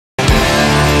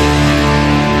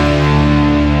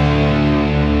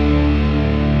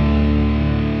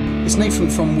It's Nathan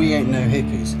from We Ain't No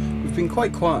Hippies. We've been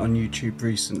quite quiet on YouTube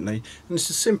recently, and this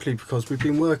is simply because we've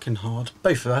been working hard,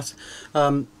 both of us,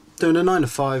 doing a 9 to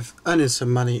 5, earning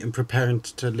some money and preparing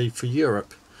to leave for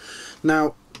Europe.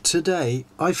 Now, today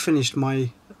I finished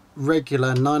my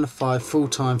regular 9 to 5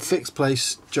 full-time fixed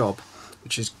place job,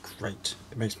 which is great.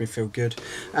 It makes me feel good.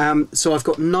 So I've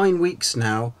got 9 weeks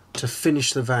now to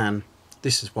finish the van.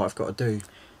 This is what I've got to do.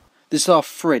 This is our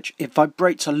fridge. It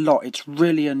vibrates a lot. It's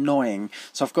really annoying.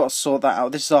 So I've got to sort that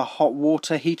out. This is our hot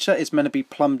water heater. It's meant to be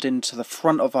plumbed into the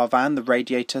front of our van, the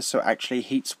radiator, so it actually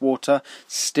heats water.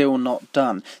 Still not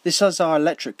done. This is our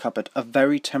electric cupboard. A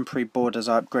very temporary board as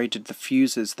I upgraded the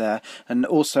fuses there. And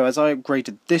also as I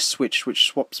upgraded this switch, which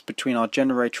swaps between our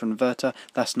generator and inverter,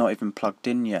 that's not even plugged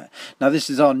in yet. Now this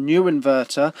is our new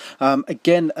inverter.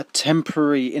 Again, a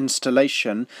temporary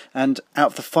installation. And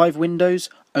out of the 5 windows,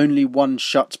 only one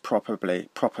shuts properly.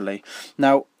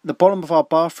 Now, the bottom of our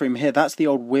bathroom here, that's the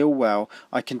old wheel well.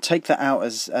 I can take that out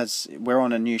as we're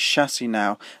on a new chassis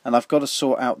now, and I've got to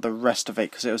sort out the rest of it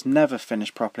because it was never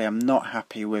finished properly. I'm not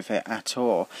happy with it at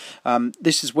all.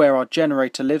 This is where our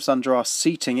generator lives, under our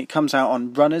seating. It comes out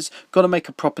on runners. Got to make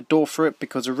a proper door for it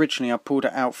because originally I pulled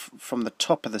it out from the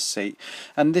top of the seat.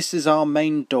 And this is our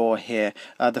main door here.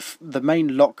 The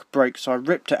main lock broke, so I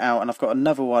ripped it out, and I've got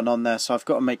another one on there, so I've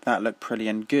got to make that look pretty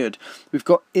and good. We've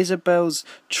got Isabel's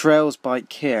Trails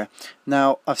bike here.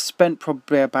 Now, I've spent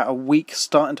probably about a week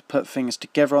starting to put things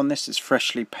together on this. It's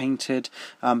freshly painted,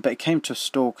 but it came to a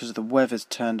stall because the weather's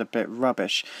turned a bit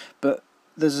rubbish. But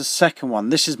there's a second one.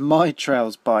 This is my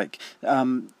Trails bike.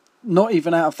 Not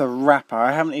even out of the wrapper.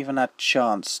 I haven't even had a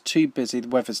chance. Too busy. The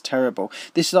weather's terrible.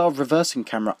 This is our reversing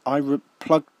camera. I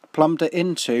plumbed it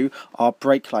into our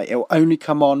brake light. It will only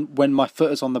come on when my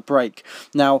foot is on the brake.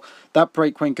 Now that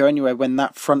brake won't go anywhere when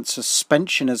that front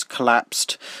suspension has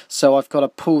collapsed, so I've got to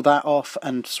pull that off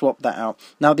and swap that out.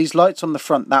 Now these lights on the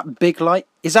front, that big light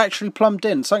is actually plumbed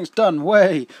in. Something's done.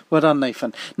 Way well done,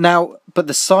 Nathan. Now but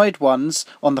the side ones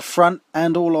on the front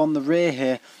and all on the rear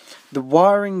here, the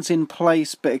wiring's in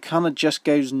place, but it kind of just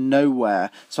goes nowhere.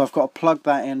 So I've got to plug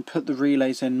that in, put the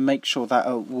relays in, make sure that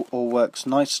all works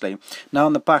nicely. Now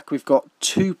on the back we've got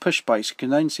 2 push bikes. You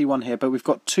can only see one here, but we've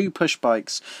got 2 push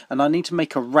bikes, and I need to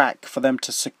make a rack for them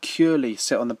to securely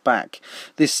sit on the back.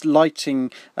 This lighting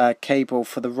cable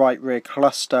for the right rear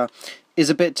cluster is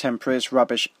a bit temporary, it's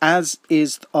rubbish, as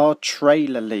is our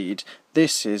trailer lead.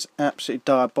 This is absolutely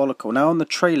diabolical. Now on the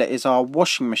trailer is our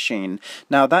washing machine.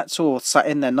 Now that's all sat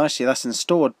in there nicely, that's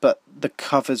installed, but the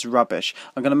cover's rubbish.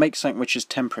 I'm going to make something which is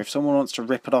temporary. If someone wants to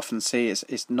rip it off and see,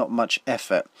 it's not much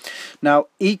effort. Now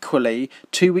equally,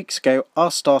 2 weeks ago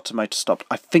our starter motor stopped.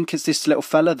 I think it's this little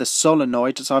fella, the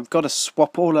solenoid, so I've got to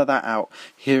swap all of that out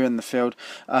here in the field.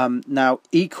 Now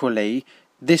equally,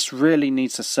 this really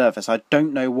needs a service. I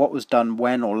don't know what was done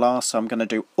when or last, so I'm going to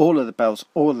do all of the bells,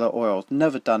 all of the oils.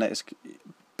 Never done it. It's a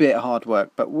bit of hard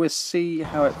work, but we'll see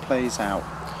how it plays out.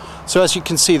 So as you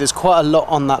can see, there's quite a lot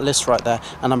on that list right there,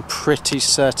 and I'm pretty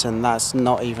certain that's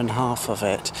not even half of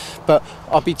it. But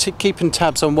I'll be keeping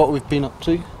tabs on what we've been up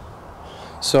to.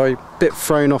 Sorry, a bit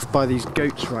thrown off by these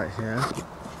goats right here.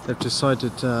 They've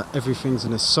decided everything's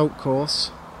an assault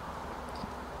course.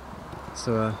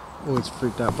 So always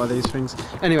freaked out by these things.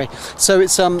 Anyway, so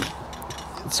it's so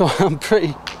I'm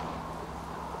pretty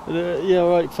yeah,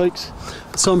 right folks,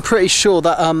 so I'm pretty sure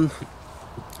that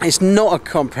it's not a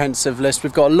comprehensive list.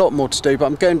 We've got a lot more to do, but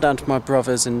I'm going down to my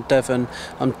brother's in Devon.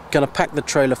 I'm going to pack the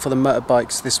trailer for the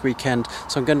motorbikes this weekend,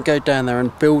 so I'm going to go down there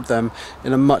and build them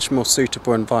in a much more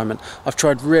suitable environment. I've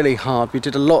tried really hard. We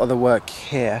did a lot of the work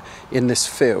here in this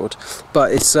field,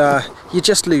 but it's you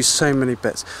just lose so many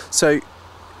bits. So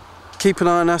keep an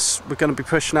eye on us. We're going to be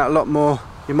pushing out a lot more.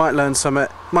 You might learn something.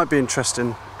 Might be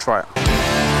interesting. Try it.